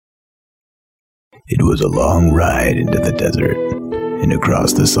It was a long ride into the desert and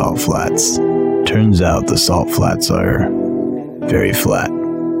across the salt flats. Turns out the salt flats are very flat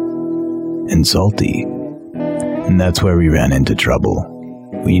and salty. And that's where we ran into trouble.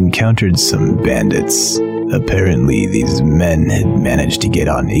 We encountered some bandits. Apparently, these men had managed to get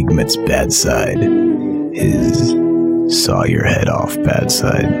on Igmit's bad side. His saw your head off bad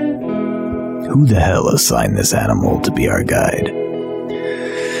side. Who the hell assigned this animal to be our guide?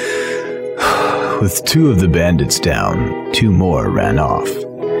 With 2 of the bandits down, 2 more ran off,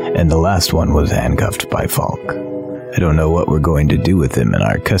 and the last one was handcuffed by Falk. I don't know what we're going to do with him in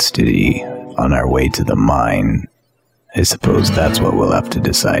our custody on our way to the mine. I suppose that's what we'll have to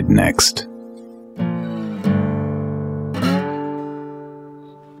decide next.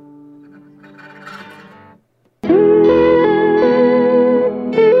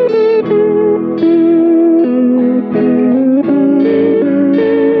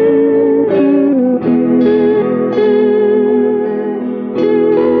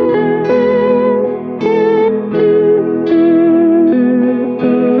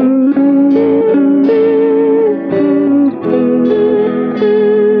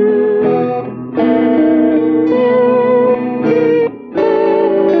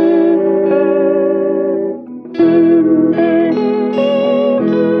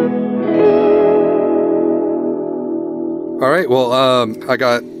 I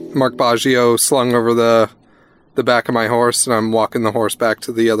got Mark Baggio slung over the back of my horse, and I'm walking the horse back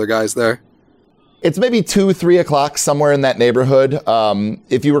to the other guys there. It's maybe 2, 3 o'clock, somewhere in that neighborhood.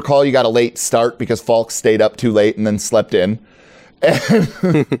 If you recall, you got a late start because Falk stayed up too late and then slept in.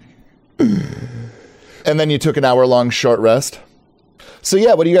 And then you took an hour-long short rest. So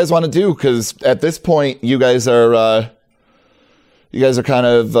yeah, what do you guys want to do? Because at this point, you guys are kind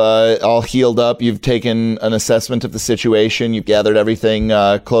of all healed up. You've taken an assessment of the situation. You've gathered everything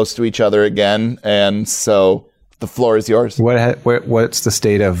close to each other again. And so the floor is yours. What's the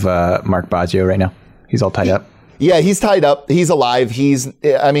state of Mark Baggio right now? He's all tied up? Yeah, he's tied up. He's alive. He's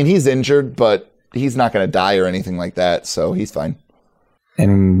injured, but he's not going to die or anything like that. So he's fine.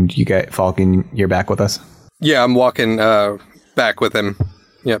 And you got Falcon, you're back with us? Yeah, I'm walking back with him.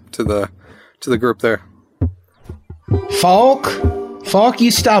 Yep, to the group there. Falk,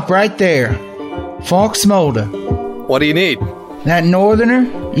 you stop right there. Falk Smolder. What do you need? That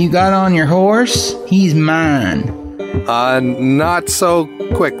northerner you got on your horse, he's mine. Not so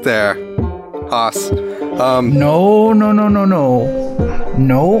quick there, Haas. No.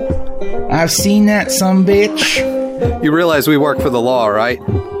 I've seen that sumbitch. You realize we work for the law, right?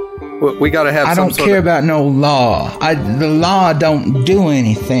 We gotta have I don't care about no law. The law don't do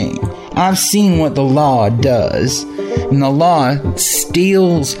anything. I've seen what the law does. And the law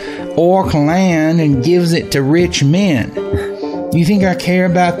steals orc land and gives it to rich men. You think I care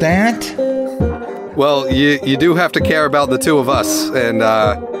about that? Well, you do have to care about the 2 of us. And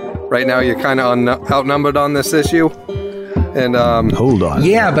right now you're kind of outnumbered on this issue. And hold on.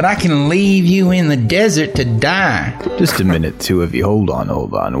 Yeah, but I can leave you in the desert to die. Just a minute, 2 of you. Hold on.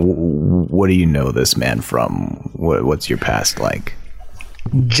 What do you know this man from? What's your past like?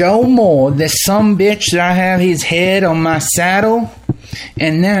 Joe Moore, the sumbitch that I have his head on my saddle,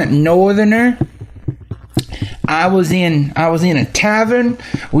 and that northerner. I was in a tavern.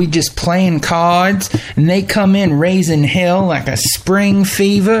 We just playing cards, and they come in raising hell like a spring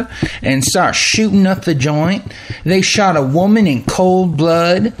fever and start shooting up the joint. They shot a woman in cold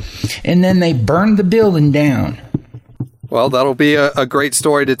blood, and then they burned the building down. Well, that'll be a great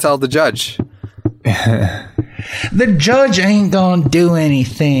story to tell the judge. The judge ain't gonna do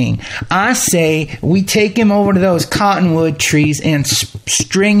anything. I say we take him over to those cottonwood trees and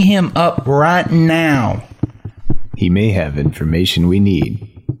string him up right now. He may have information we need.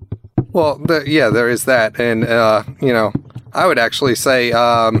 Well, there is that. And, I would actually say,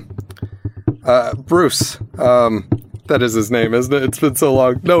 Bruce. That is his name, isn't it? It's been so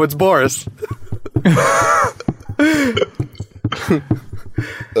long. No, it's Boris.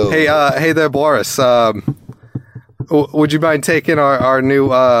 Hey there, Boris. Would you mind taking our new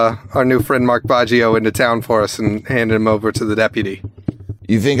friend Mark Baggio into town for us and handing him over to the deputy?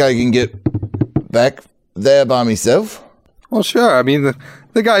 You think I can get back there by myself? Well, sure. I mean,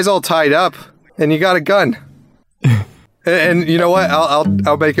 the guy's all tied up, and you got a gun. and you know what?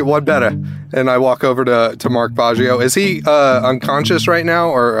 I'll make it one better. And I walk over to Mark Baggio. Is he unconscious right now,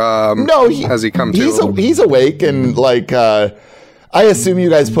 or no? Has he come to? He's awake, and I assume you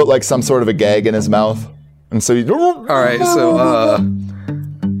guys put some sort of a gag in his mouth. And so all right, so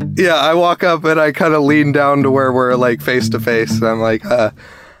I walk up and I kind of lean down to where we're face to face. And I'm like,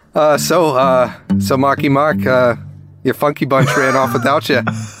 so Marky Mark, Your Funky Bunch ran off without you.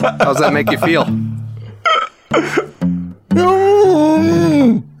 How's that make you feel?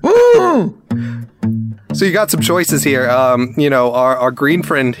 So you got some choices here. Our green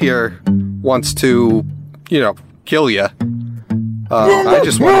friend here wants to, kill you. I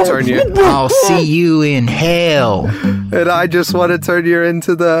just want to turn you. I'll see you in hell. And I just want to turn you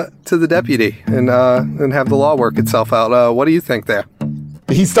into the deputy and have the law work itself out. What do you think there?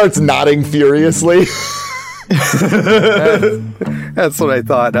 He starts nodding furiously. That's what I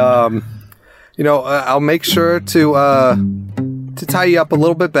thought. I'll make sure to tie you up a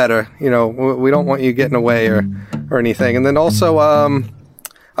little bit better. We don't want you getting away or anything. And then also,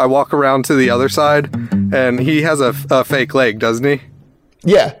 I walk around to the other side, and he has a fake leg, doesn't he?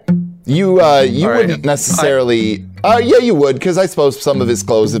 Yeah. You right. wouldn't necessarily... yeah, you would, because I suppose some of his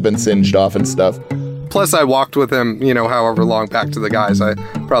clothes have been singed off and stuff. Plus, I walked with him, however long back to the guys. I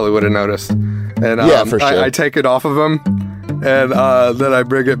probably would have noticed. And yeah, for sure. I take it off of him, and then I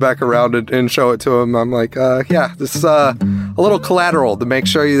bring it back around and show it to him. I'm like, this is a little collateral to make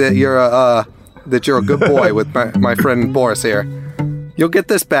sure that you're a good boy with my friend Boris here. You'll get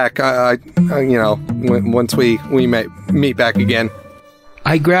this back, once we meet back again.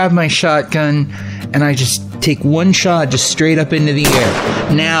 I grab my shotgun and I just take one shot just straight up into the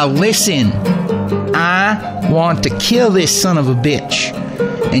air. Now listen, I want to kill this son of a bitch,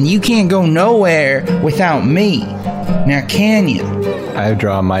 and you can't go nowhere without me. Now can you? I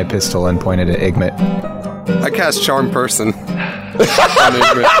draw my pistol and point it at Igmit. I cast Charm Person on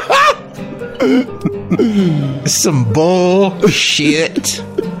Igmit. Some bullshit.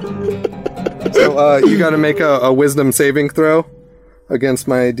 So you got to make a Wisdom saving throw against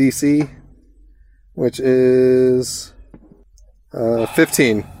my DC, which is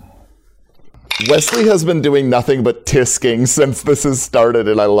 15. Wesley has been doing nothing but tisking since this has started,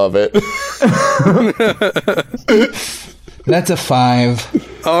 and I love it. That's a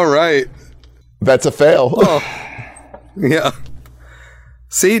 5. All right. That's a fail. Oh, yeah.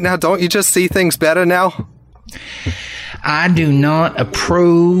 See, now don't you just see things better now? I do not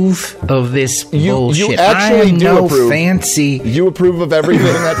approve of this bullshit. You actually I am do no approve. fancy. You approve of everything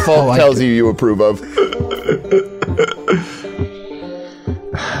that Falk tells you approve of.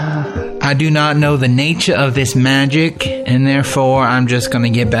 I do not know the nature of this magic, and therefore I'm just going to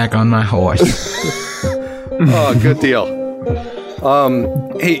get back on my horse. Oh, good deal.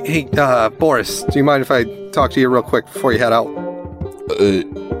 Hey, Boris, do you mind if I talk to you real quick before you head out?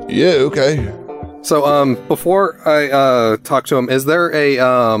 Yeah, okay. So, before I talk to him, is there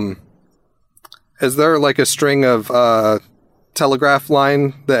like a string of telegraph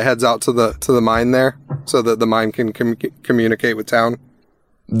line that heads out to the mine there, so that the mine can communicate with town?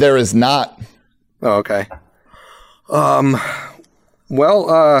 There is not. Oh, okay.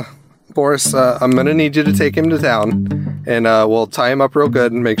 Well, Boris, I'm gonna need you to take him to town, and we'll tie him up real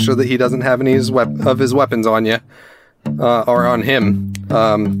good and make sure that he doesn't have any of his weapons on you, or on him.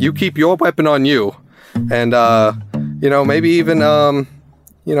 You keep your weapon on you, and maybe even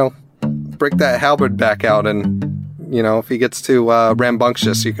break that halberd back out, and if he gets too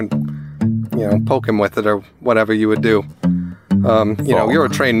rambunctious, you can poke him with it or whatever you would do. You're a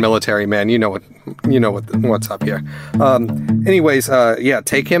trained military man. You know what's up here. Anyways,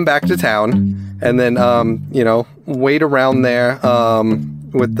 take him back to town, and then wait around there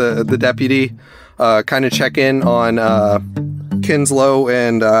with the deputy. Kind of check in on Kinslow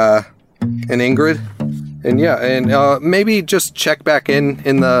and Ingrid, and maybe just check back in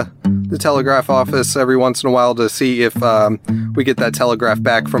the telegraph office every once in a while to see if we get that telegraph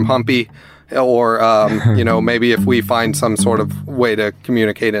back from Humpy. Or, maybe if we find some sort of way to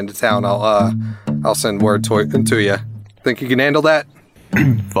communicate into town, I'll send word to you. Think you can handle that?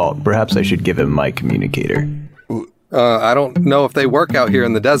 Falk, perhaps I should give him my communicator. I don't know if they work out here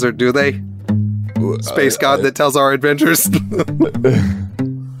in the desert, do they? Space god that tells our adventures.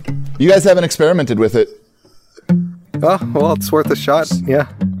 You guys haven't experimented with it. Oh, well, it's worth a shot, yeah.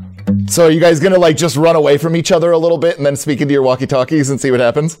 So are you guys going to, just run away from each other a little bit and then speak into your walkie-talkies and see what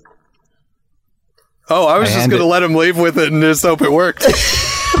happens? Oh, I was just going to let him leave with it and just hope it worked.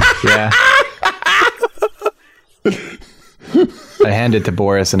 Yeah. I hand it to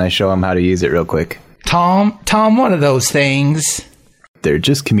Boris and I show him how to use it real quick. Tom, what are those things? They're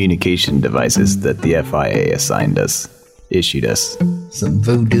just communication devices that the FIA issued us. Some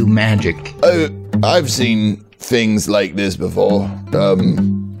voodoo magic. I've seen things like this before.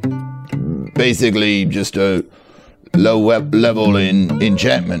 Basically just a low level in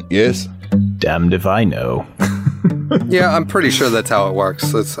enchantment, yes? Damned if I know. Yeah, I'm pretty sure that's how it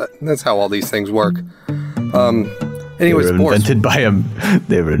works. That's how all these things work. Anyways, they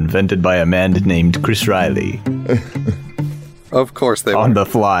were invented by a man named Chris Riley of course they on were. the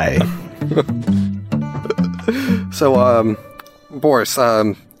fly. So, Boris,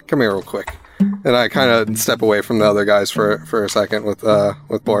 come here real quick. And I kind of step away from the other guys for a second with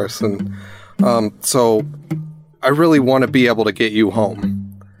Boris. And so I really want to be able to get you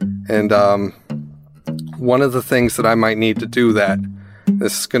home. And one of the things that I might need to do that,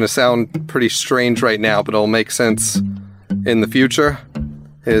 this is going to sound pretty strange right now, but it'll make sense in the future,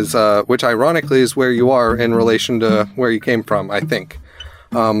 is which ironically is where you are in relation to where you came from, I think.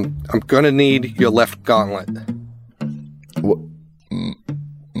 I'm going to need your left gauntlet.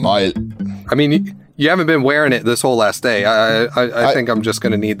 I mean, you haven't been wearing it this whole last day. I think I'm just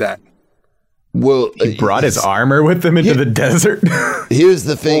going to need that. Well, He brought his armor with him into the desert. here's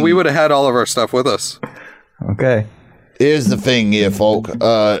the thing. Well, we would have had all of our stuff with us. Okay. Here's the thing here, folk.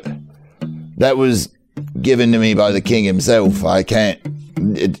 That was given to me by the king himself. I can't...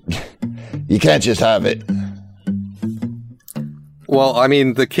 you can't just have it. Well, I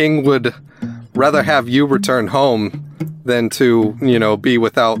mean, the king would rather have you return home than to, be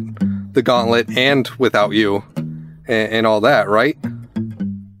without the gauntlet and without you and all that, right?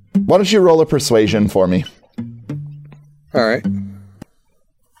 Why don't you roll a persuasion for me? All right.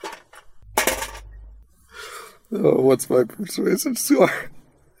 Oh, what's my persuasion score?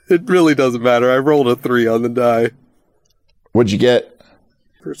 It really doesn't matter. I rolled a 3 on the die. What'd you get?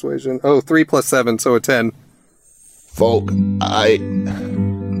 Persuasion. Oh, 3 plus 7, so a 10. Folk, I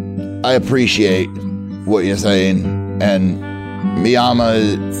appreciate what you're saying, and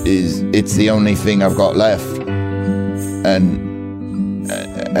Miyama it's the only thing I've got left, and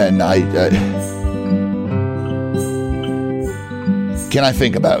I can I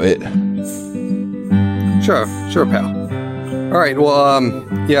think about it? Sure, pal. All right, well,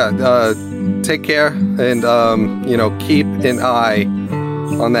 take care, and, keep an eye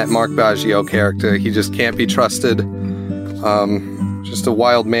on that Mark Baggio character. He just can't be trusted. Just a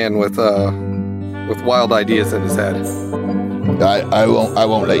wild man with wild ideas in his head. I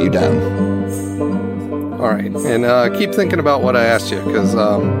won't let you down. All right, and keep thinking about what I asked you, because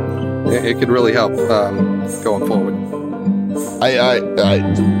it could really help going forward.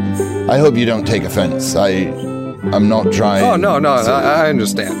 I hope you don't take offense. I'm not trying. Oh no, I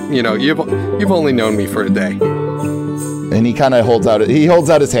understand. You've only known me for a day. And he kind of holds out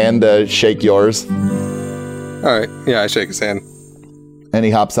his hand to shake yours. All right, yeah, I shake his hand. And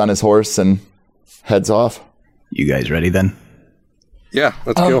he hops on his horse and heads off. You guys ready then? Yeah,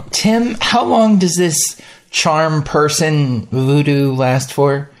 let's go. Tim, how long does this charm person voodoo last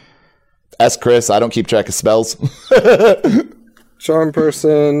for? Ask Chris. I don't keep track of spells. Charm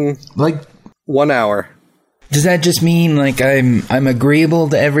person, 1 hour. Does that just mean I'm agreeable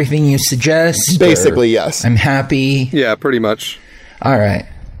to everything you suggest? Basically, yes. I'm happy. Yeah, pretty much. All right.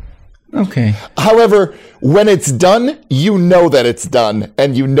 Okay. However, when it's done, you know that it's done,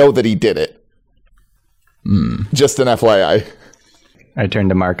 and you know that he did it. Just an FYI. I turn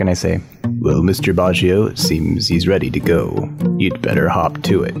to Mark and I say, well, Mr. Baggio, it seems he's ready to go. You'd better hop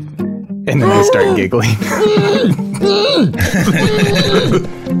to it. And then I start giggling.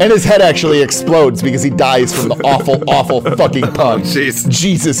 And his head actually explodes because he dies from the awful, awful fucking pun. Jeez.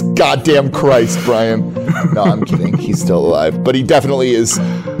 Jesus goddamn Christ, Brian. No, I'm kidding. He's still alive. But he definitely is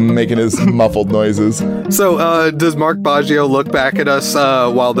making his muffled noises. So, does Mark Baggio look back at us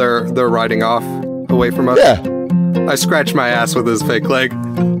while they're riding off away from us? Yeah. I scratch my ass with his fake leg.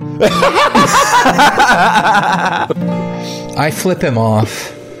 I flip him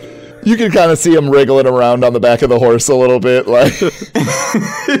off. You can kind of see him wriggling around on the back of the horse a little bit.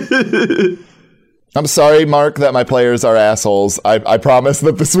 I'm sorry, Mark, that my players are assholes. I promise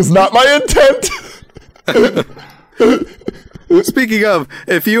that this was not my intent. Speaking of,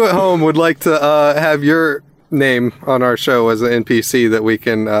 if you at home would like to have your name on our show as an NPC that we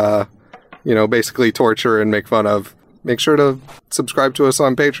can, basically torture and make fun of, make sure to subscribe to us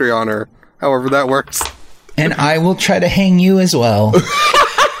on Patreon or however that works. And I will try to hang you as well.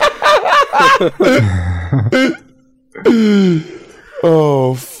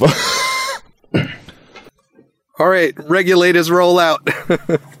 Oh, fuck. All right, regulators roll out.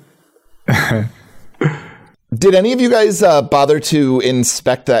 Did any of you guys bother to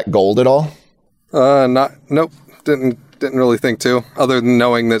inspect that gold at all? Nope. Didn't really think to, other than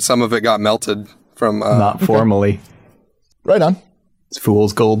knowing that some of it got melted from. Not formally. Right on. It's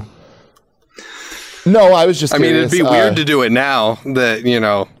fool's gold. No, I was just. I mean, it'd curious. be weird to do it now that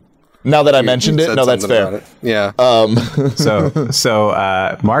Now that I mentioned You it, said no, that's something fair. about it. Yeah. So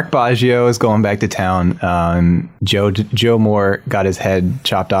Mark Baggio is going back to town. Joe Moore got his head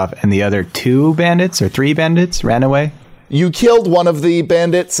chopped off, and the other 2 bandits or 3 bandits ran away. You killed one of the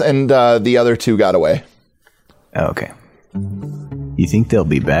bandits, and the other 2 got away. Oh, okay. You think they'll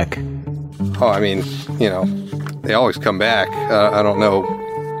be back? Oh, I mean, they always come back. I don't know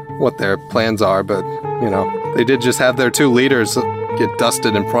what their plans are, but, they did just have their 2 leaders get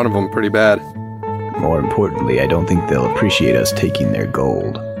dusted in front of them pretty bad. More importantly, I don't think they'll appreciate us taking their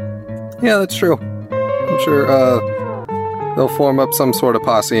gold. Yeah, that's true. I'm sure they'll form up some sort of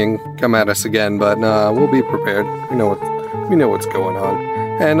posse and come at us again, but we'll be prepared. We know what's going on.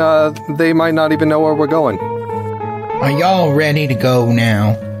 And they might not even know where we're going. Are y'all ready to go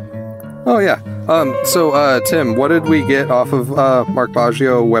now? Oh, yeah. So, Tim, what did we get off of Mark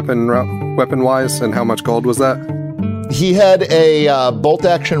Baggio weapon-wise, and how much gold was that? He had a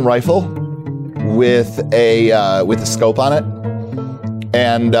bolt-action rifle with a scope on it,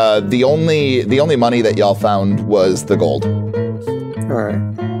 and the only money that y'all found was the gold. All right.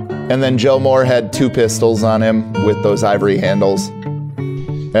 And then Joe Moore had 2 pistols on him with those ivory handles.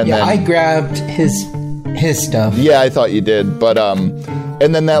 And Yeah, then, I grabbed his stuff. yeah, I thought you did, but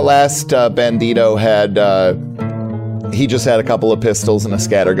and then that last bandito had he just had a couple of pistols and a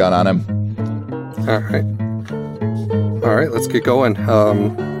scatter gun on him. All right, let's get going.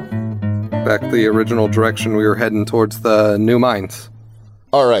 Back the original direction we were heading towards the new mines.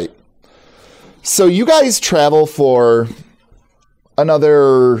 All right. So you guys travel for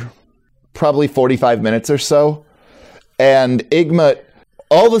another probably 45 minutes or so, and Igma,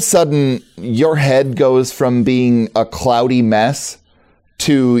 all of a sudden, your head goes from being a cloudy mess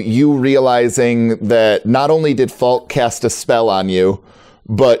to you realizing that not only did Falk cast a spell on you,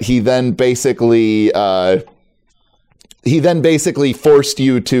 but he then basically forced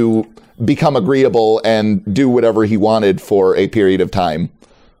you to become agreeable and do whatever he wanted for a period of time.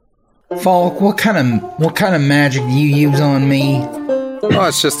 Falk, what kind of magic do you use on me? Oh,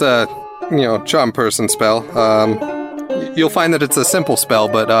 it's just a, charm person spell. You'll find that it's a simple spell,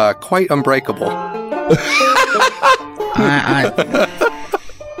 but quite unbreakable.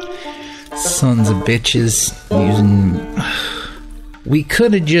 Sons of bitches using. We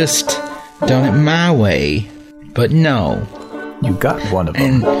could have just done it my way, but no. You got one of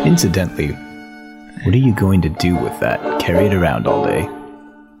them. Incidentally, what are you going to do with that? Carry it around all day?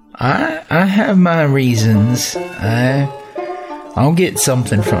 I have my reasons. I'll get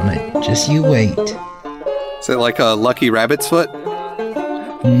something from it. Just you wait. Is it like a lucky rabbit's foot?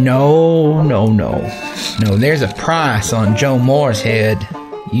 No. No, there's a price on Joe Moore's head.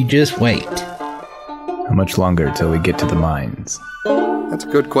 You just wait. How much longer till we get to the mines? That's a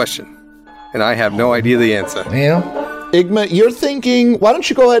good question. And I have no idea the answer. Well, Igma, you're thinking, why don't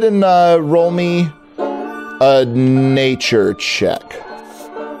you go ahead and roll me a nature check?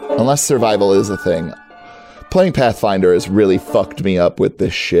 Unless survival is a thing. Playing Pathfinder has really fucked me up with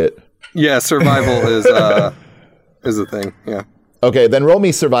this shit. Yeah, survival is a thing, yeah. Okay, then roll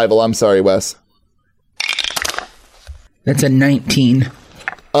me survival. I'm sorry, Wes. that's a 19.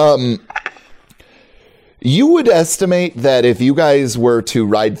 You would estimate that if you guys were to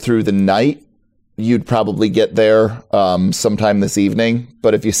ride through the night, you'd probably get there sometime this evening.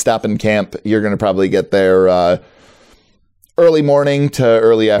 But if you stop in camp, you're going to probably get there early morning to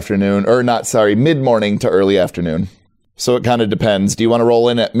early afternoon. Or not, sorry, mid-morning to early afternoon. So it kind of depends. Do you want to roll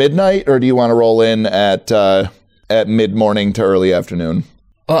in at midnight, or do you want to roll in at mid-morning to early afternoon?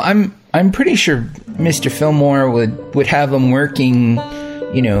 Well, I'm pretty sure Mr. Fillmore would have them working,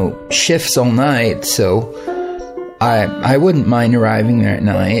 shifts all night, so I wouldn't mind arriving there at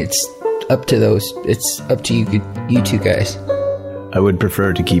night. It's up to you two guys. I would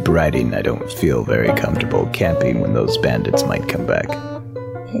prefer to keep riding. I don't feel very comfortable camping when those bandits might come back.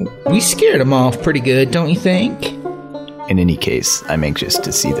 We scared them off pretty good, don't you think? In any case, I'm anxious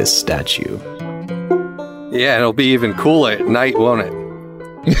to see this statue. Yeah, it'll be even cooler at night, won't it?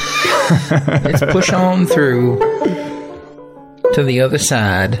 Let's push on through to the other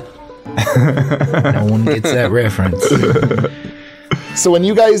side. No one gets that reference. So when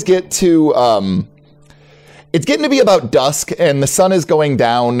you guys get to, it's getting to be about dusk, and the sun is going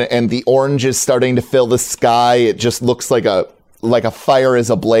down, and the orange is starting to fill the sky. It just looks like a fire is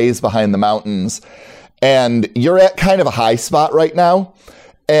ablaze behind the mountains. And you're at kind of a high spot right now.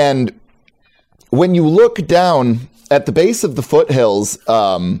 And when you look down at the base of the foothills,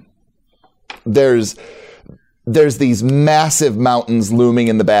 there's these massive mountains looming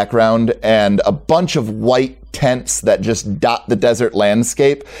in the background and a bunch of white tents that just dot the desert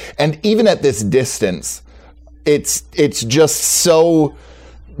landscape. And even at this distance, it's just so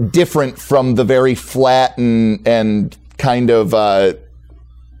different from the very flat and kind of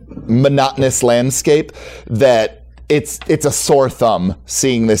monotonous landscape that it's a sore thumb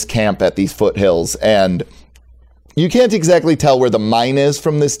seeing this camp at these foothills. And you can't exactly tell where the mine is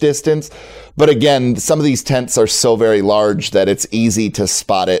from this distance, but again, some of these tents are so very large that it's easy to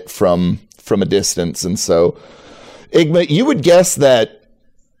spot it from a distance. And so, Igma, you would guess that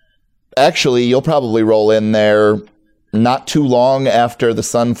actually you'll probably roll in there not too long after the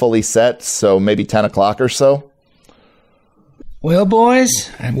sun fully sets, so maybe 10 o'clock or so. Well, boys,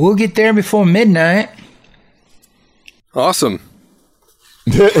 we'll get there before midnight. Awesome.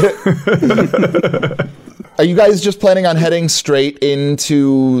 Are you guys just planning on heading straight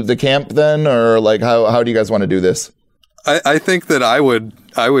into the camp then, or like how do you guys want to do this? I think that I would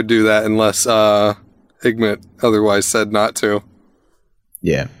do that unless Igmit otherwise said not to.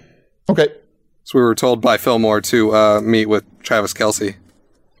 Yeah. Okay. So we were told by Fillmore to meet with Travis Kelsey.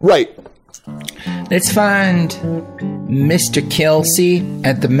 Right. Let's find Mr. Kelsey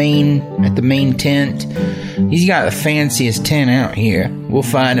at the main tent. He's got the fanciest tent out here. We'll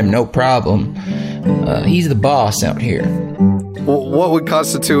find him, no problem. He's the boss out here. What would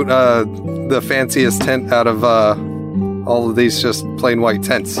constitute the fanciest tent out of all of these just plain white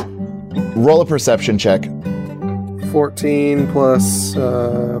tents? Roll a perception check. 14 plus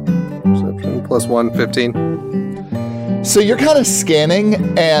perception plus 1, 15. So you're kind of scanning,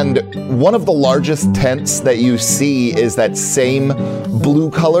 and one of the largest tents that you see is that same blue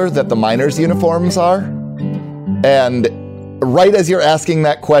color that the miners' uniforms are. And right as you're asking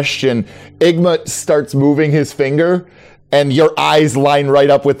that question, Igma starts moving his finger, and your eyes line right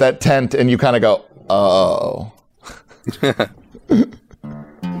up with that tent, and you kind of go, oh.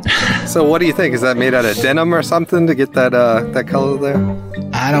 So what do you think? Is that made out of denim or something to get that color there?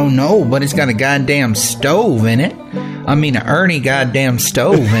 I don't know, but it's got a goddamn stove in it. I mean, an Ernie goddamn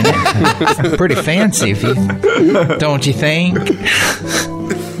stove in it. It's pretty fancy, don't you think?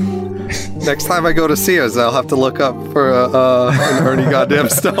 Next time I go to Sears, I'll have to look up for an Ernie goddamn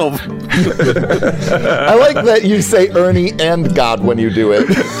stove. I like that you say Ernie and God when you do it.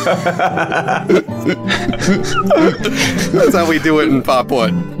 That's how we do it in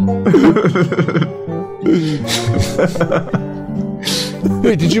Popwood.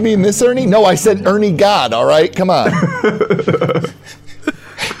 Wait, did you mean this Ernie? No, I said Ernie God, all right? Come on.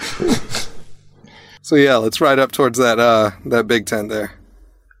 So yeah, let's ride up towards that big tent there.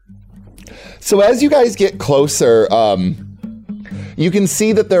 So as you guys get closer, you can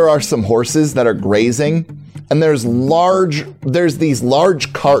see that there are some horses that are grazing, and there's these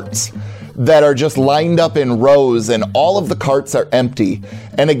large carts that are just lined up in rows, and all of the carts are empty.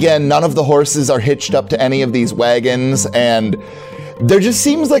 And again, none of the horses are hitched up to any of these wagons, and there just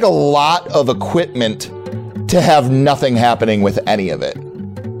seems like a lot of equipment to have nothing happening with any of it.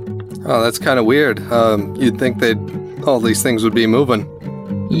 Oh, that's kind of weird. You'd think all these things would be moving.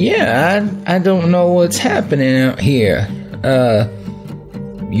 Yeah, I don't know what's happening out here.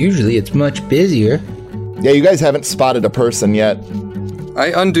 Usually it's much busier. Yeah, you guys haven't spotted a person yet.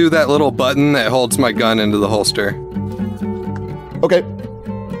 I undo that little button that holds my gun into the holster. Okay.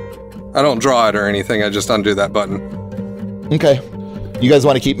 I don't draw it or anything, I just undo that button. Okay. You guys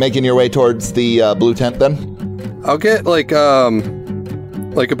want to keep making your way towards the blue tent then? I'll get like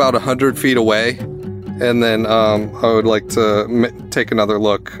about 100 feet away, and then I would like to take another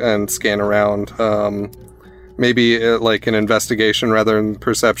look and scan around. Maybe like an investigation rather than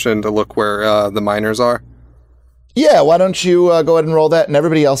perception to look where the miners are. Yeah, why don't you go ahead and roll that, and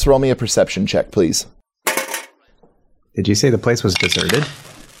everybody else roll me a perception check, please. Did you say the place was deserted?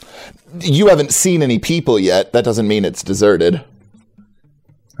 You haven't seen any people yet. That doesn't mean it's deserted.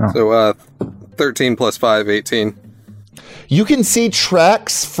 Oh. So 13 plus 5, 18. You can see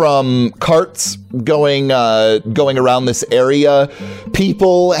tracks from carts going around this area.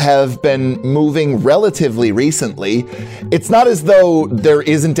 People have been moving relatively recently. It's not as though there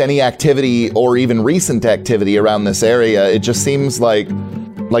isn't any activity or even recent activity around this area. It just seems like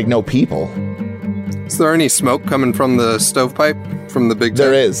no people. Is there any smoke coming from the stovepipe from the big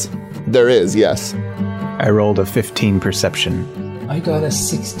tent? There is, yes. I rolled a 15 perception. I got a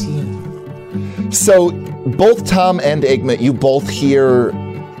 16. So both Tom and Igmit, you both hear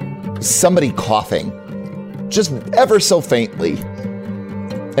somebody coughing, just ever so faintly,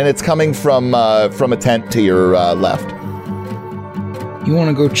 and it's coming from a tent to your left. You want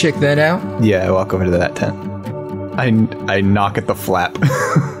to go check that out? Yeah, I walk over to that tent. I knock at the flap.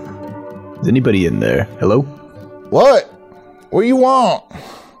 Is anybody in there? Hello? What? What do you want?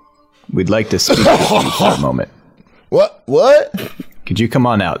 We'd like to speak with you for a moment. What? Could you come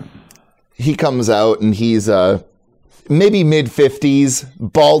on out? He comes out and he's maybe mid-50s,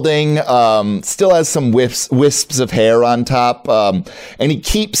 balding, still has some wisps of hair on top, and he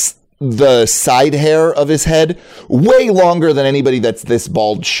keeps the side hair of his head way longer than anybody that's this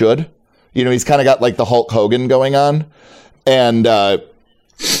bald should. You know, he's kind of got like the Hulk Hogan going on, and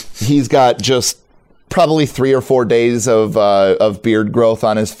he's got just probably 3 or 4 days of beard growth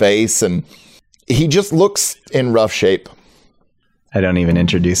on his face, and he just looks in rough shape. I don't even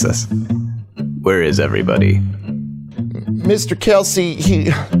introduce us. Where is everybody? Mr. Kelsey,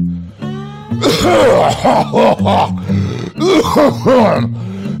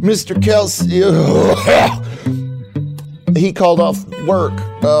 Mr. Kelsey, he called off work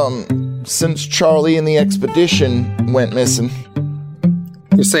since Charlie and the expedition went missing.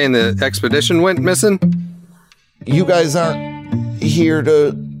 You're saying the expedition went missing? You guys aren't here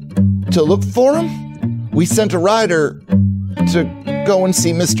to look for him? We sent a rider to go and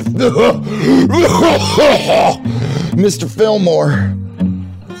see Mr. Fillmore.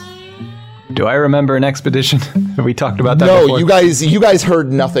 Do I remember an expedition? Have we talked about that before? No, you guys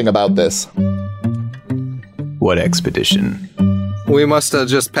heard nothing about this. What expedition? We must have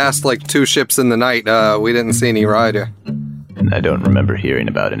just passed like 2 ships in the night. We didn't see any rider. I don't remember hearing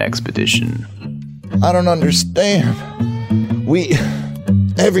about an expedition. I don't understand.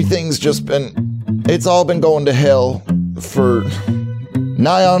 Everything's just it's all been going to hell for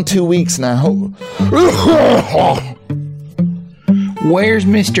nigh on 2 weeks now. Where's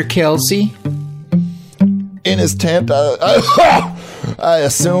Mr. Kelsey? In his tent, I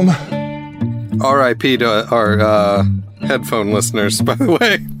assume. R.I.P. to our headphone listeners, by the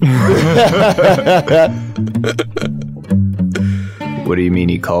way. What do you mean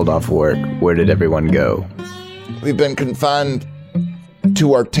he called off work? Where did everyone go? We've been confined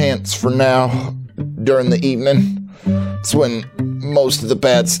to our tents for now during the evening. It's when most of the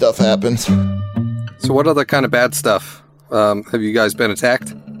bad stuff happens. So what other kind of bad stuff? Have you guys been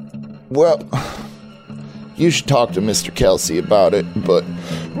attacked? Well, you should talk to Mr. Kelsey about it, but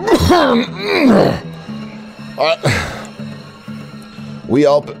we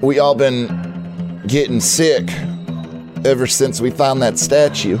all been getting sick ever since we found that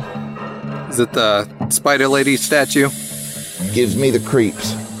statue. Is it the Spider Lady statue? Gives me the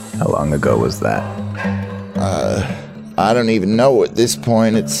creeps. How long ago was that? I don't even know at this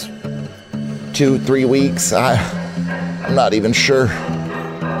point. It's 2-3 weeks. I'm not even sure.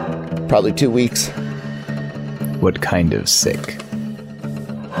 Probably 2 weeks. What kind of sick?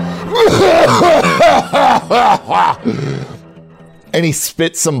 And he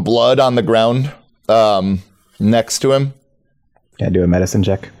spits some blood on the ground next to him. Can I do a medicine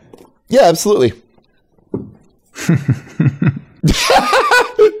check? Yeah, absolutely.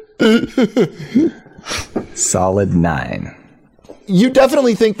 Solid 9. You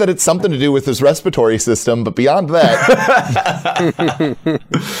definitely think that it's something to do with his respiratory system, but beyond that...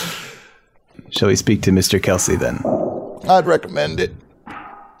 Shall we speak to Mr. Kelsey then? I'd recommend it.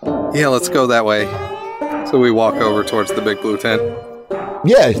 Yeah, let's go that way. So we walk over towards the big blue tent.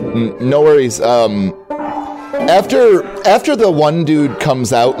 Yeah, no worries. After the one dude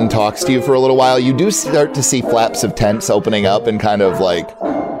comes out and talks to you for a little while, you do start to see flaps of tents opening up and kind of like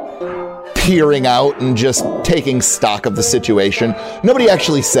peering out and just taking stock of the situation. Nobody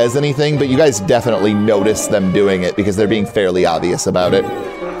actually says anything, but you guys definitely notice them doing it because they're being fairly obvious about it.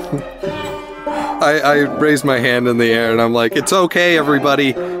 I raise my hand in the air and I'm like, it's okay,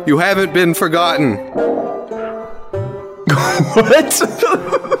 everybody. You haven't been forgotten. What? Is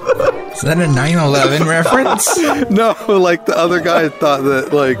that a 9/11 reference? No, like the other guy thought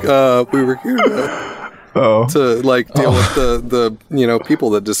that like we were here to like deal with the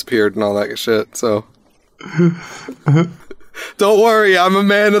people that disappeared and all that shit. So don't worry, I'm a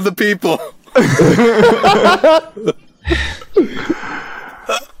man of the people.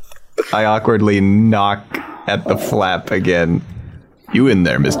 I awkwardly knock at the flap again. You in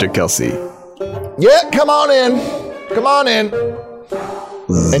there, Mr. Kelsey? Yeah, come on in. Come on in.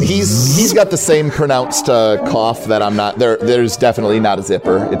 And he's got the same pronounced cough that I'm not. There's definitely not a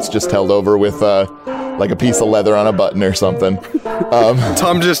zipper. It's just held over with like a piece of leather on a button or something.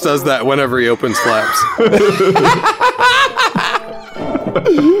 Tom just does that whenever he opens flaps.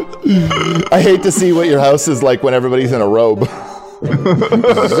 I hate to see what your house is like when everybody's in a robe.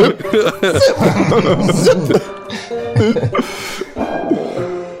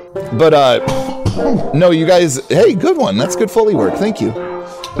 But no, you guys. Hey, good one. That's good Foley work. Thank you.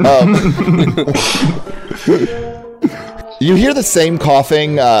 You hear the same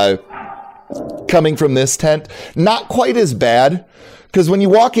coughing coming from this tent. Not quite as bad, because when you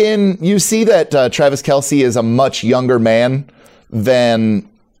walk in, you see that Travis Kelsey is a much younger man than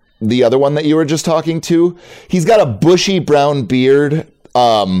the other one that you were just talking to. He's got a bushy brown beard,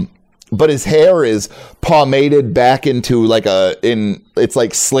 but his hair is pomaded back into it's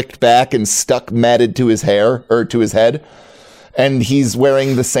like slicked back and stuck matted to his hair or to his head. And he's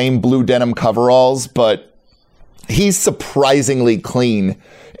wearing the same blue denim coveralls, but he's surprisingly clean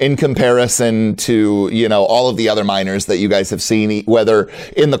in comparison to, all of the other miners that you guys have seen, whether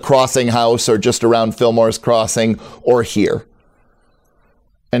in the Crossing house or just around Fillmore's Crossing or here.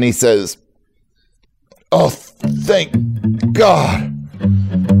 And he says, "Oh, thank God.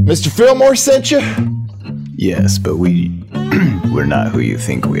 Mr. Fillmore sent you?" Yes, but we're not who you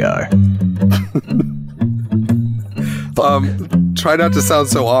think we are. Try not to sound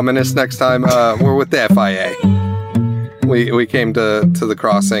so ominous next time. We're with the FIA. We came to the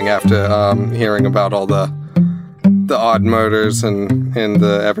Crossing after hearing about all the odd murders and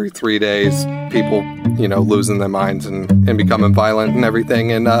the every 3 days people losing their minds and becoming violent and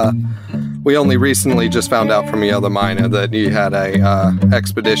everything. And we only recently just found out from the other miner that he had a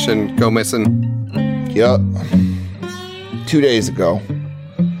expedition go missing. Yup. 2 days ago.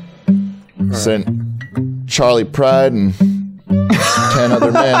 Sent Charlie Pride and 10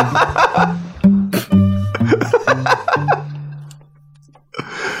 other men.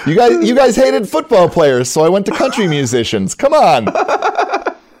 You guys hated football players, so I went to country musicians. Come on.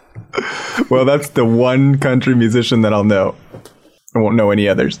 Well, that's the one country musician that I'll know. I won't know any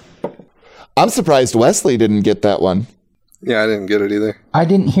others. I'm surprised Wesley didn't get that one. Yeah, I didn't get it either. I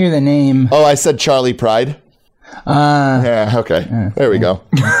didn't hear the name. Oh, I said Charlie Pride. Yeah, okay. There we go.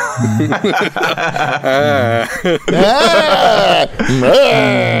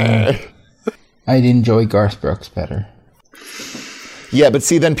 I'd enjoy Garth Brooks better. Yeah, but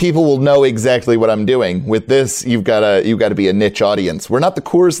see, then people will know exactly what I'm doing. With this, you've got to be a niche audience. We're not the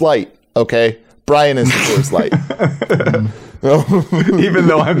Coors Light, okay? Brian is the Coors Light. Even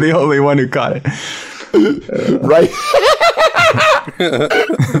though I'm the only one who caught it. Right?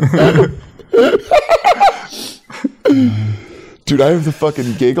 Dude, I have the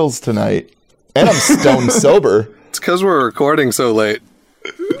fucking giggles tonight. And I'm stone sober. It's because we're recording so late.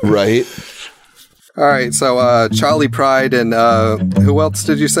 Right? All right, so Charlie Pride and who else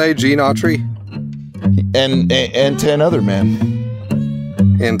did you say? Gene Autry? And 10 other men.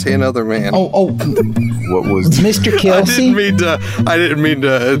 And 10 other men. Oh, What was Mr. Kelsey? I didn't mean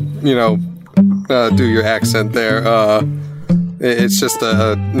to, do your accent there. It's just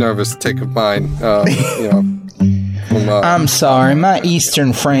a nervous tick of mine. I'm sorry, my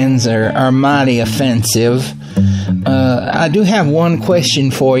Eastern friends are mighty offensive. I do have one question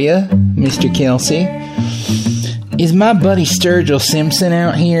for you, Mr. Kelsey. Is my buddy Sturgill Simpson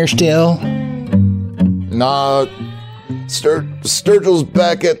out here still? Nah, Sturgill's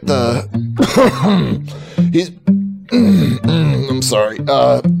back at the... he's... I'm sorry.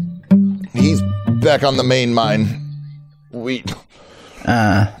 He's back on the main mine. Alrighty.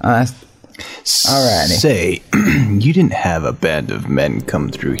 Say, you didn't have a band of men come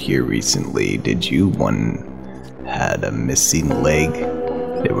through here recently, did you? One had a missing leg.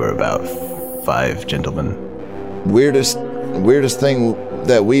 There were about 5 gentlemen. Weirdest thing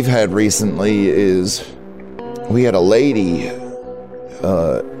that we've had recently is we had a lady.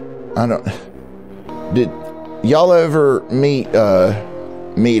 Did y'all ever meet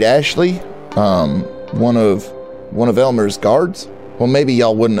Ashley? One of Elmer's guards? Well, maybe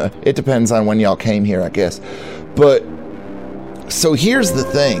y'all wouldn't. It depends on when y'all came here, I guess. But so here's the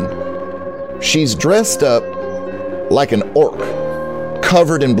thing. She's dressed up like an orc,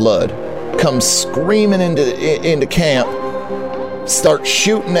 covered in blood, comes screaming into camp, starts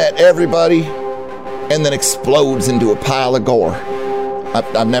shooting at everybody, and then explodes into a pile of gore.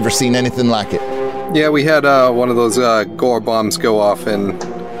 I've never seen anything like it. Yeah, we had one of those gore bombs go off in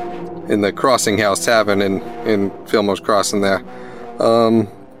the Crossing House Tavern in Fillmore's Crossing there.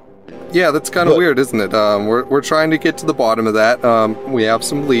 Yeah, that's kind of weird, isn't it? We're trying to get to the bottom of that. We have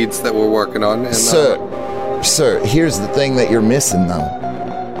some leads that we're working on. And, Sir, here's the thing that you're missing,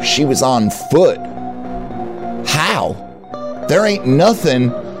 though. She was on foot. How? There ain't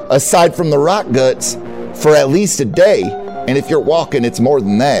nothing aside from the rock guts for at least a day. And if you're walking, it's more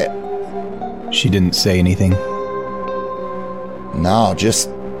than that. She didn't say anything? No,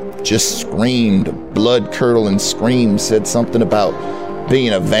 just screamed. A blood-curdling scream. Said something about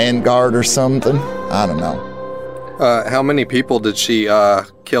being a vanguard or something. I don't know. How many people did she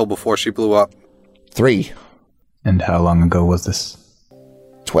kill before she blew up? 3. And how long ago was this?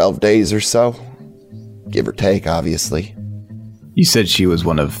 12 days or so. Give or take, obviously. You said she was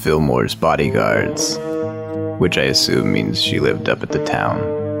one of Fillmore's bodyguards, which I assume means she lived up at the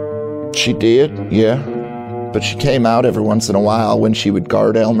town. She did, yeah. But she came out every once in a while when she would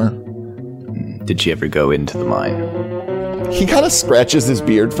guard Elmer. Did she ever go into the mine? He kind of scratches his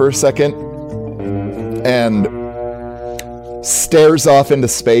beard for a second and stares off into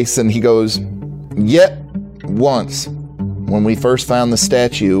space, and he goes, "Yep, once. When we first found the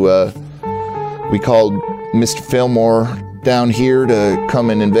statue, we called Mr. Fillmore down here to come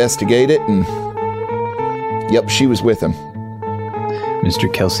and investigate it, and yep, she was with him." Mr.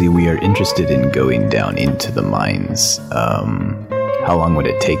 Kelsey, we are interested in going down into the mines. How long would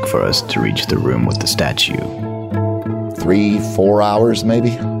it take for us to reach the room with the statue? 3-4 hours,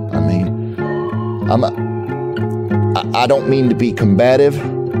 maybe. I mean, I don't mean to be combative,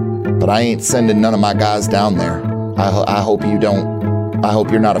 but I ain't sending none of my guys down there. I hope you don't. I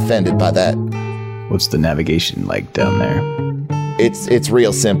hope you're not offended by that. What's the navigation like down there? It's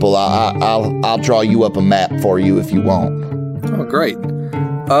real simple. I'll draw you up a map for you if you want. Oh, great.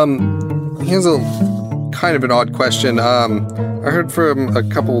 Here's a kind of an odd question. I heard from a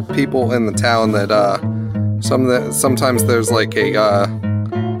couple people in the town that sometimes there's like a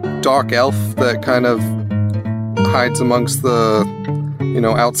dark elf that kind of hides amongst the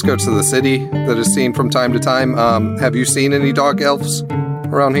outskirts of the city that is seen from time to time. Have you seen any dark elves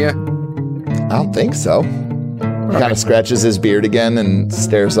around here? I don't think so. He kind of scratches his beard again and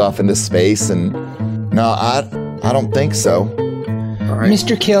stares off into space, and no, I don't think so. All right.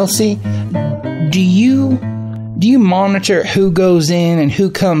 Mr. Kelsey, do you monitor who goes in and who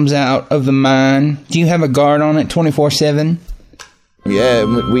comes out of the mine? Do you have a guard on it 24/7? Yeah,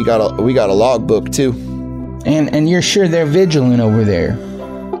 we got a logbook too. And you're sure they're vigilant over there?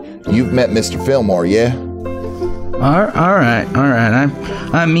 You've met Mr. Fillmore, yeah? All right.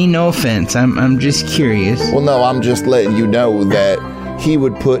 I mean no offense. I'm just curious. Well, no, I'm just letting you know that he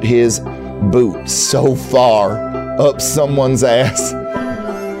would put his boot so far up someone's ass.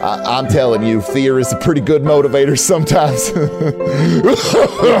 I'm telling you, fear is a pretty good motivator sometimes.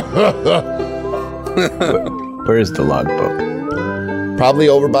 Where is the logbook? Probably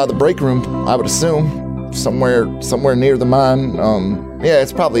over by the break room, I would assume. Somewhere near the mine. Yeah,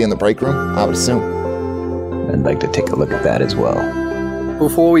 it's probably in the break room, I would assume. I'd like to take a look at that as well.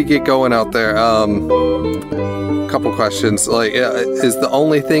 Before we get going out there, couple questions. Like, is the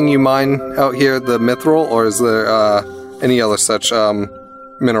only thing you mine out here the mithril, or is there any other such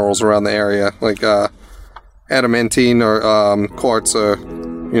minerals around the area, like adamantine or quartz or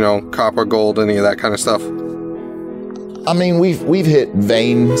copper, gold, any of that kind of stuff? I mean, we've hit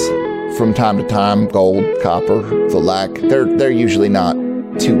veins from time to time, gold, copper, the like. They're usually not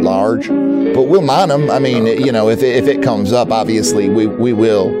too large, but we'll mine them. I mean, if it comes up, obviously we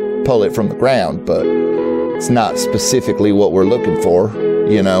will pull it from the ground, but it's not specifically what we're looking for.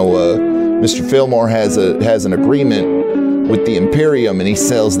 Mr. Fillmore has an agreement with the Imperium, and he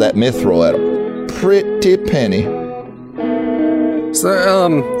sells that mithril at a pretty penny. Is there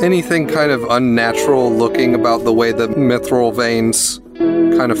anything kind of unnatural looking about the way the mithril veins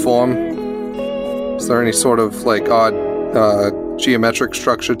kind of form? Is there any sort of like odd geometric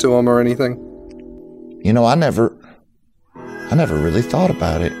structure to them or anything? I never really thought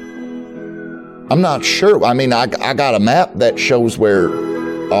about it. I'm not sure. I mean, I got a map that shows where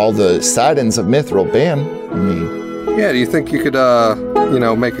all the sightings of mithril been. I mean, yeah. Do you think you could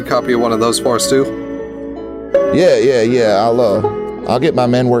make a copy of one of those for us too? Yeah. I'll get my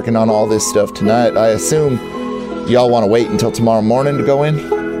men working on all this stuff tonight. I assume y'all want to wait until tomorrow morning to go in?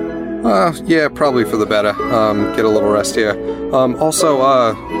 Yeah, probably for the better. Get a little rest here. Also,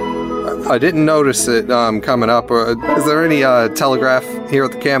 I didn't notice it coming up. Is there any telegraph here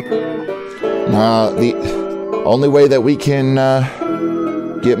at the camp? The only way that we can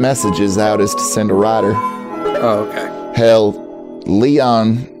get messages out is to send a rider. Oh, okay. Hell,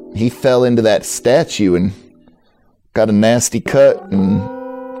 Leon, he fell into that statue and got a nasty cut, and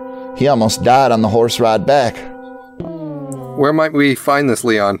he almost died on the horse ride back. Where might we find this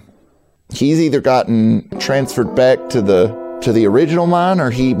Leon? He's either gotten transferred back to the original mine, or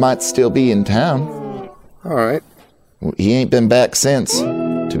he might still be in town. All right. He ain't been back since,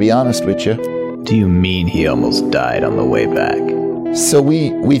 to be honest with you. Do you mean he almost died on the way back? So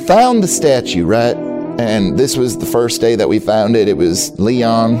we found the statue, right? And this was the first day that we found it. It was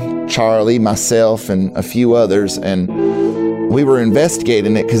Leon, Charlie, myself, and a few others, and we were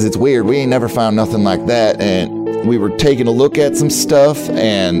investigating it because it's weird. We ain't never found nothing like that, and we were taking a look at some stuff,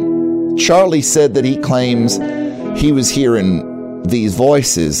 and Charlie said that he claims he was hearing these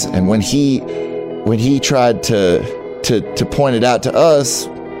voices, and when he tried to point it out to us,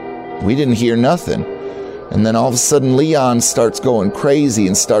 we didn't hear nothing. And then all of a sudden Leon starts going crazy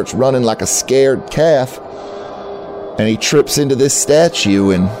and starts running like a scared calf, and he trips into this statue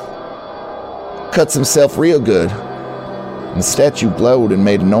and cuts himself real good. And the statue glowed and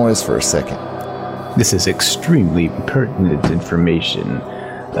made a noise for a second. This is extremely pertinent information.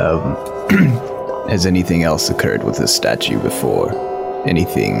 Has anything else occurred with this statue before?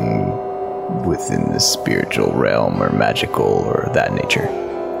 Anything within the spiritual realm or magical or that nature?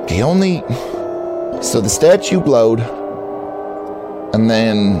 So the statue glowed, and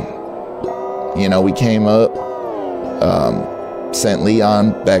then, we came up, sent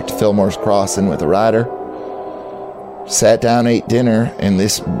Leon back to Fillmore's Crossing with a rider, sat down, ate dinner, and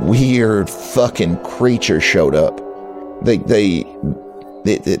this weird fucking creature showed up. They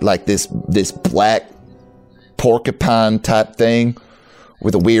like this black porcupine type thing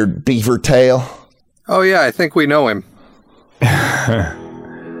with a weird beaver tail. Oh yeah, I think we know him.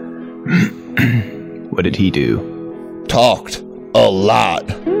 What did he do? Talked a lot.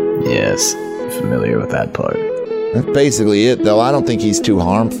 Yes, familiar with that part. That's basically it, though. I don't think he's too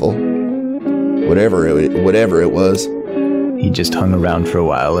harmful. Whatever it was. He just hung around for a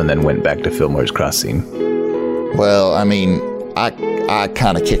while and then went back to Fillmore's Crossing. Well, I mean, I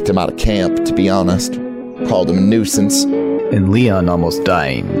kind of kicked him out of camp, to be honest. Called him a nuisance. And Leon almost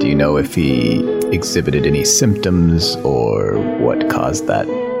dying. Do you know if he exhibited any symptoms or what caused that?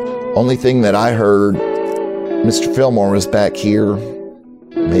 Only thing that I heard, Mr. Fillmore was back here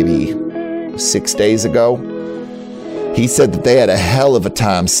maybe 6 days ago. He said that they had a hell of a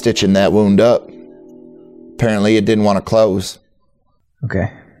time stitching that wound up. Apparently it didn't want to close.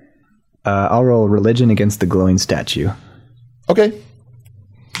 Okay. I'll roll religion against the glowing statue. Okay.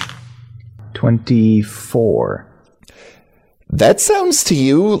 24. That sounds to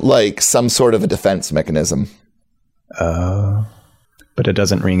you like some sort of a defense mechanism. But it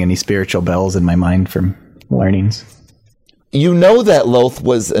doesn't ring any spiritual bells in my mind from learnings. You know that Loth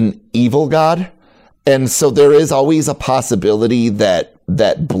was an evil god, and so there is always a possibility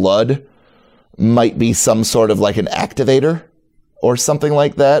that blood might be some sort of like an activator or something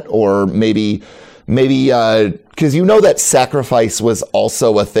like that, or maybe because you know that sacrifice was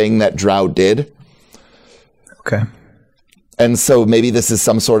also a thing that Drow did. Okay. And so maybe this is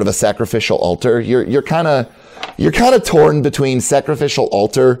some sort of a sacrificial altar. You're kind of torn between sacrificial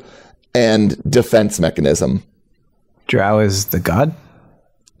altar and defense mechanism. Drow is the god?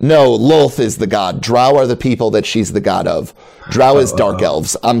 No, Lolth is the god. Drow are the people that she's the god of. Drow is dark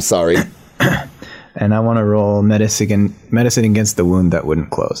elves. I'm sorry. And I want to roll medicine against the wound that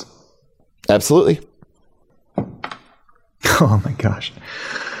wouldn't close. Absolutely. Oh my gosh.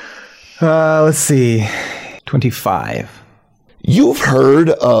 Let's see. 25. You've heard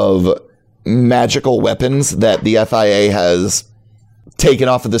of magical weapons that the FIA has taken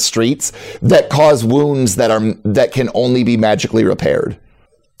off of the streets that cause wounds that can only be magically repaired.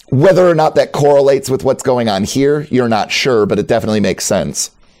 Whether or not that correlates with what's going on here, you're not sure, but it definitely makes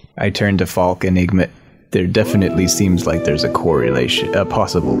sense. I turn to Falk and admit there definitely seems like there's a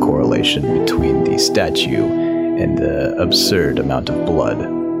possible correlation between the statue and the absurd amount of blood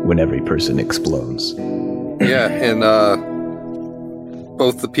when every person explodes. Yeah, and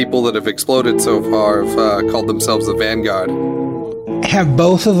both the people that have exploded so far have called themselves the Vanguard. Have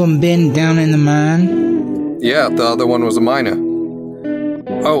both of them been down in the mine? Yeah, the other one was a miner.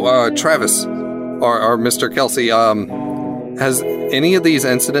 Oh, Travis, or Mr. Kelsey, has any of these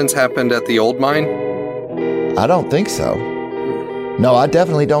incidents happened at the old mine? I don't think so. No, I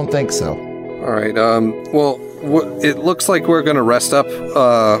definitely don't think so. All right, well, it looks like we're going to rest up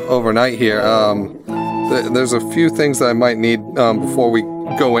overnight here. There's a few things that I might need before we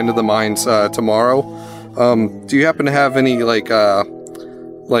go into the mines tomorrow. Do you happen to have any,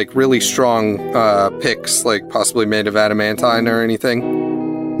 like really strong picks, like possibly made of adamantine or anything?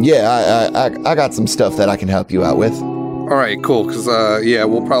 Yeah, I got some stuff that I can help you out with. All right, cool, because,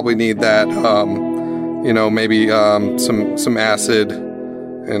 we'll probably need that. Maybe some acid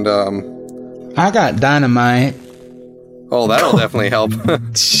and... I got dynamite. Oh, that'll definitely help.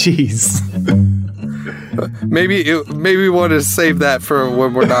 Jeez. Maybe we want to save that for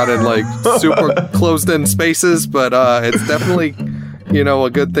when we're not in, like, super closed-in spaces, but it's definitely, a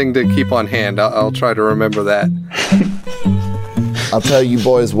good thing to keep on hand. I'll try to remember that. I'll tell you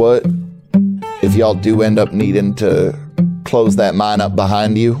boys what, if y'all do end up needing to close that mine up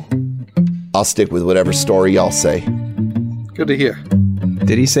behind you, I'll stick with whatever story y'all say. Good to hear.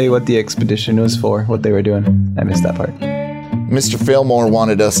 Did he say what the expedition was for, what they were doing? I missed that part. Mr. Fillmore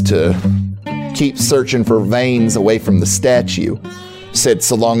wanted us to keep searching for veins away from the statue. Said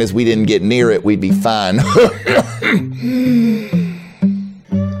so long as we didn't get near it, we'd be fine.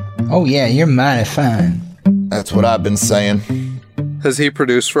 Oh yeah, you're mighty fine. That's what I've been saying. Has he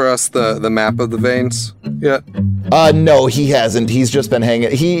produced for us the map of the veins yet? No, he hasn't. He's just been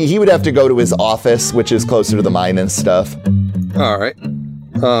hanging. He would have to go to his office, which is closer to the mine and stuff. All right.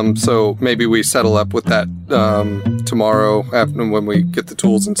 So maybe we settle up with that tomorrow after when we get the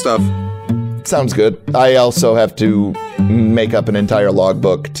tools and stuff. Sounds good. I also have to make up an entire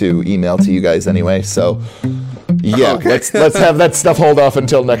logbook to email to you guys anyway, so yeah, Okay. let's have that stuff hold off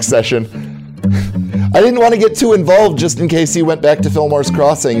until next session. I didn't want to get too involved just in case you went back to Fillmore's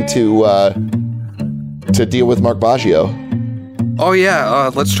Crossing to deal with Mark Baggio. Oh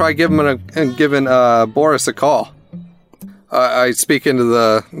yeah, let's try giving Boris a call. I speak into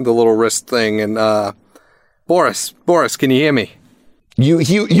the little wrist thing, and Boris, can you hear me? You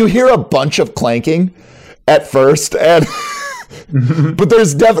hear a bunch of clanking at first, and but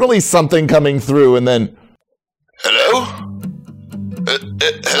there's definitely something coming through, and then Hello?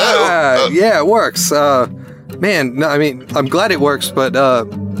 Hello? Yeah, it works. Man, no, I mean, I'm glad it works, but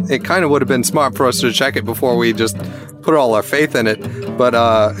it kind of would have been smart for us to check it before we just put all our faith in it. But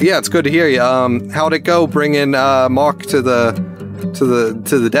yeah, it's good to hear you. How'd it go bringing Mark to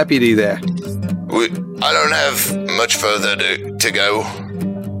the deputy there? I don't have much further to go.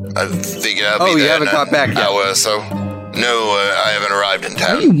 I figure I'll be you there haven't in got back an yet? hour or so. No, I haven't arrived in Are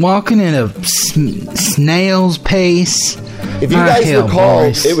town. you walking at a snail's pace? if you Ah, guys hell, recall,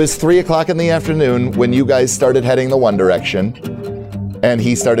 Boris. it was 3:00 in the afternoon when you guys started heading the one direction, and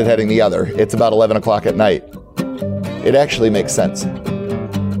he started heading the other. It's about 11 o'clock at night. It actually makes sense.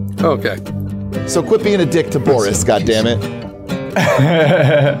 Okay. So quit being a dick to Boris, goddammit.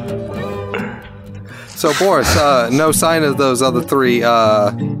 So Boris, no sign of those other three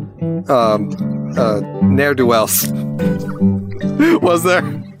ne'er-do-wells. Was there?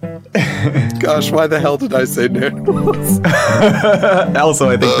 Gosh, why the hell did I say ne'er-do-wells? Also,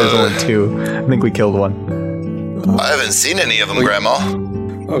 I think there's only two. I think we killed one. I haven't seen any of them, Grandma.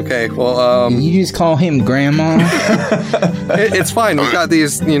 Okay, well, You just call him Grandma? it's fine. We've got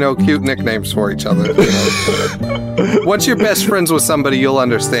these, cute nicknames for each other. Once you're best friends with somebody, you'll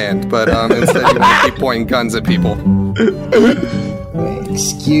understand. But instead, you want to keep pointing guns at people.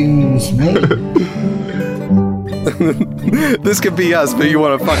 Excuse me. This could be us, but you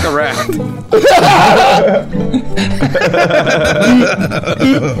want to fuck around.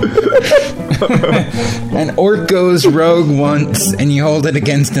 An orc goes rogue once, and you hold it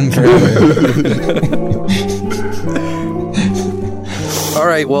against him forever. All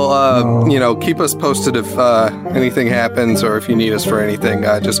right. Well, keep us posted if anything happens, or if you need us for anything.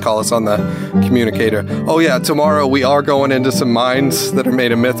 Just call us on the communicator. Oh yeah, tomorrow we are going into some mines that are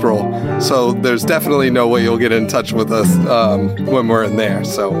made of mithril, so there's definitely no way you'll get in touch with us when we're in there.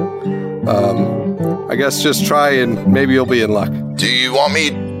 So, I guess just try and maybe you'll be in luck. Do you want me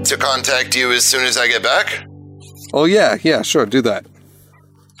to contact you as soon as I get back? Oh yeah, sure, do that.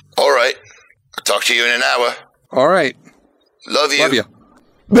 All right. I'll talk to you in an hour. All right, Love you. love you.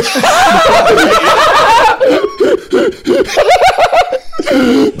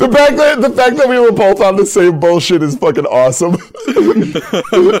 The fact that we were both on the same bullshit is fucking awesome.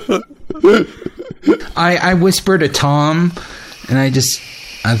 I whisper to Tom, and I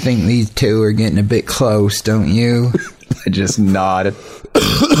think these two are getting a bit close, don't you? I just nod.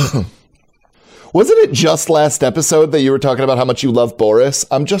 Wasn't it just last episode that you were talking about how much you love Boris?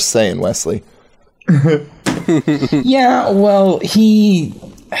 I'm just saying, Wesley. Yeah, well, he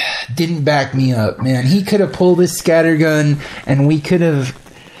didn't back me up, man. He could have pulled his scattergun, and we could have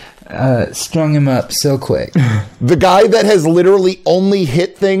strung him up so quick. The guy that has literally only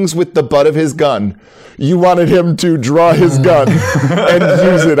hit things with the butt of his gun. You wanted him to draw his gun and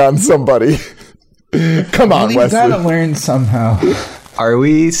use it on somebody. Come on, Well, you Wesley. gotta learn somehow. Are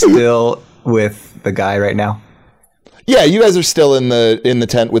we still with the guy right now? Yeah, you guys are still in the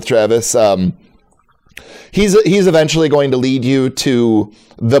tent with Travis. He's eventually going to lead you to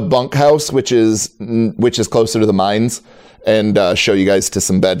the bunkhouse, which is closer to the mines, and show you guys to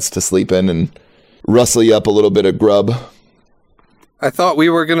some beds to sleep in and rustle you up a little bit of grub. I thought we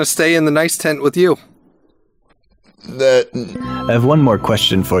were gonna stay in the nice tent with you. I have one more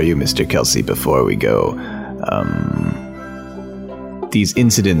question for you, Mr. Kelsey, before we go. These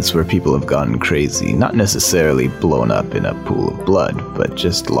incidents where people have gone crazy, not necessarily blown up in a pool of blood, but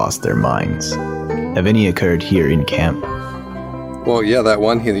just lost their minds. Have any occurred here in camp? Well, yeah, that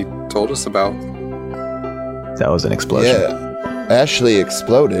one he told us about. That was an explosion. Yeah, Ashley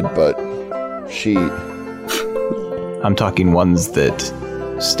exploded, but she I'm talking ones that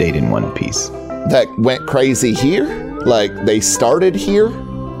stayed in one piece. that went crazy here. Like they started here.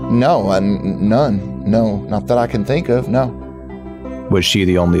 No, none. No, not that I can think of. No. Was she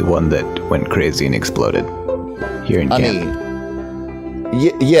the only one that went crazy and exploded here in I camp?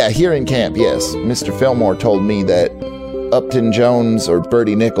 mean, yeah, here in camp, yes. Mr. Fillmore told me that Upton Jones or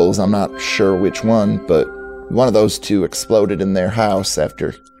Bertie Nichols, I'm not sure which one, but one of those two exploded in their house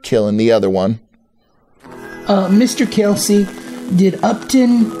after killing the other one. Mr. Kelsey, did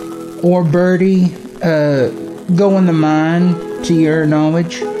Upton or Birdie go in the mine, to your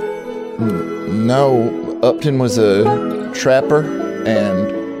knowledge? No, Upton was a trapper,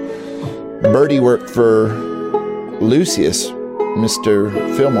 and Birdie worked for Lucius, Mr.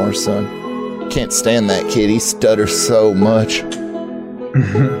 Fillmore's son. Can't stand that kid. He stutters so much.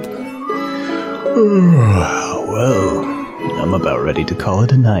 Well, I'm about ready to call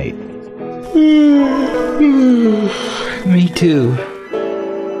it a night. Me too.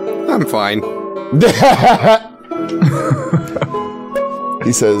 I'm fine.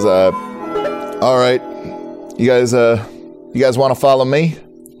 He says, all right, you guys want to follow me?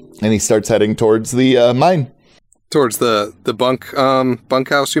 And he starts heading towards the mine. Towards the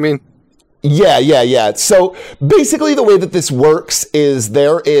bunkhouse, you mean? Yeah. So basically the way that this works is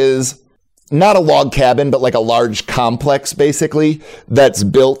there is not a log cabin, but like a large complex, basically, that's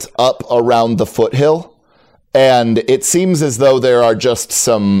built up around the foothill. And it seems as though there are just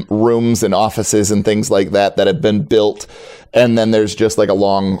some rooms and offices and things like that that have been built. And then there's just like a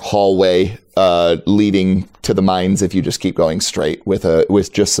long hallway leading to the mines if you just keep going straight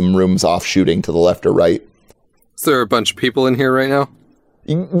with just some rooms offshooting to the left or right. Is there a bunch of people in here right now?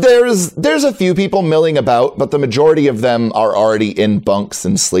 There's a few people milling about, but the majority of them are already in bunks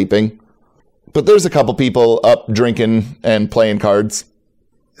and sleeping. But there's a couple people up drinking and playing cards.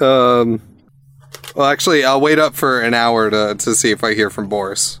 Well, actually, I'll wait up for an hour to see if I hear from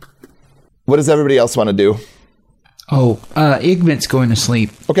Boris. What does everybody else want to do? Oh, Igmit's going to sleep.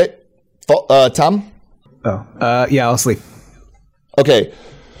 Okay. Tom? Yeah, I'll sleep. Okay.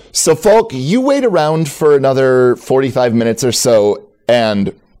 So, Falk, you wait around for another 45 minutes or so,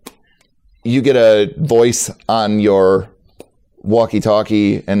 and you get a voice on your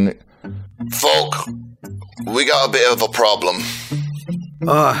walkie-talkie, and... Falk, we got a bit of a problem.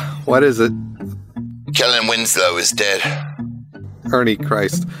 What is it? Kellen Winslow is dead. Ernie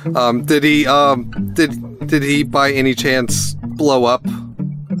Christ. Did he by any chance blow up?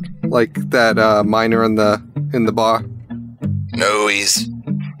 Like that miner in the bar? No, he's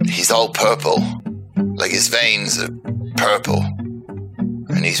all purple. Like his veins are purple.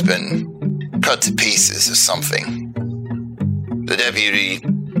 And he's been cut to pieces or something. The deputy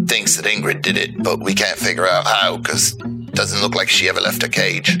thinks that Ingrid did it, but we can't figure out how, because it doesn't look like she ever left her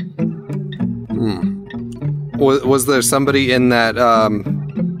cage. Was there somebody in that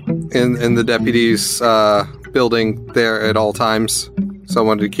in the deputy's building there at all times?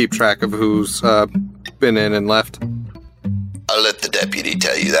 Someone to keep track of who's been in and left? I'll let the deputy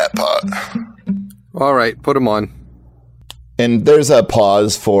tell you that part. All right, put him on. And there's a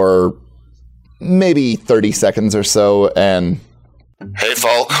pause for maybe 30 seconds or so, and... Hey,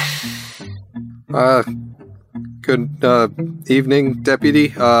 Falk. Good evening,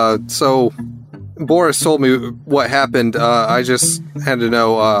 deputy. So Boris told me what happened. I just had to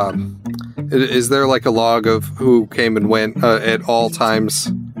know, is there like a log of who came and went at all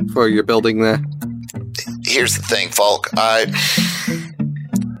times for your building there? Here's the thing, Falk. I'm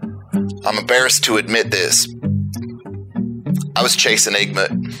embarrassed to admit this. I was chasing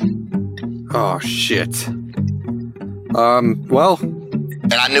Igmit. Oh, shit. Well...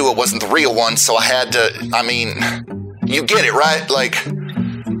 And I knew it wasn't the real one, so I had to... I mean, you get it, right? Like...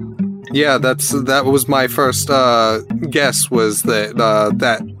 Yeah, that was my first guess, was that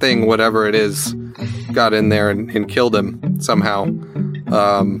that thing, whatever it is, got in there and killed him somehow.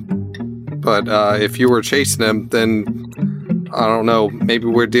 But if you were chasing him, then, I don't know, maybe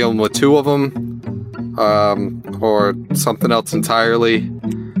we're dealing with two of them, or something else entirely.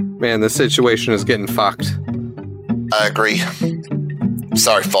 Man, the situation is getting fucked. I agree.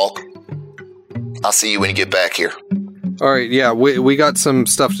 Sorry, Falk. I'll see you when you get back here. All right, yeah, we got some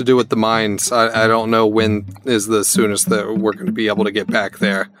stuff to do with the mines. I don't know when is the soonest that we're going to be able to get back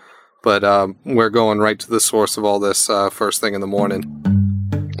there. But we're going right to the source of all this first thing in the morning.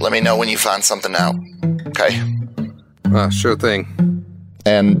 Let me know when you find something out, okay? Sure thing.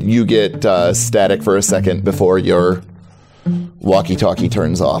 And you get static for a second before your walkie-talkie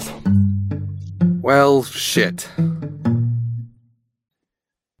turns off. Well, shit.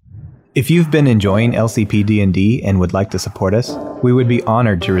 If you've been enjoying LCP D&D and would like to support us, we would be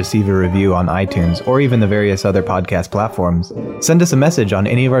honored to receive a review on iTunes or even the various other podcast platforms. Send us a message on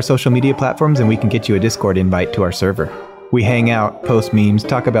any of our social media platforms and we can get you a Discord invite to our server. We hang out, post memes,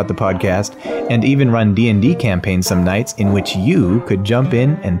 talk about the podcast, and even run D&D campaigns some nights in which you could jump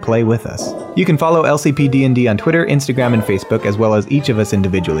in and play with us. You can follow LCP D&D on Twitter, Instagram, and Facebook, as well as each of us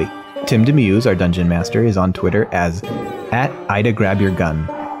individually. Tim Demuse, our Dungeon Master, is on Twitter as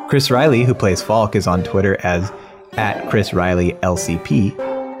 @IdaGrabYourGun. Chris Riley, who plays Falk, is on Twitter as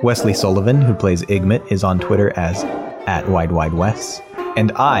 @ChrisRileyLCP. Wesley Sullivan, who plays Igmit, is on Twitter as @WideWideWes.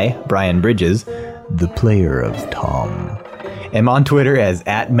 And I, Brian Bridges, the player of Tom, am on Twitter as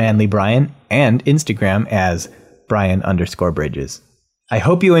 @ManlyBrian and Instagram as Brian_Bridges. I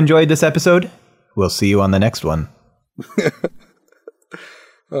hope you enjoyed this episode. We'll see you on the next one.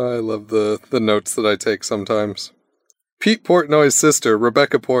 I love the notes that I take sometimes. Pete Portnoy's sister,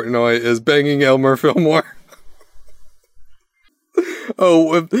 Rebecca Portnoy, is banging Elmer Fillmore.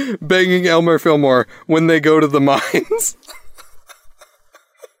 Banging Elmer Fillmore when they go to the mines.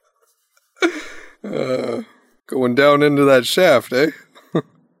 Going down into that shaft, eh?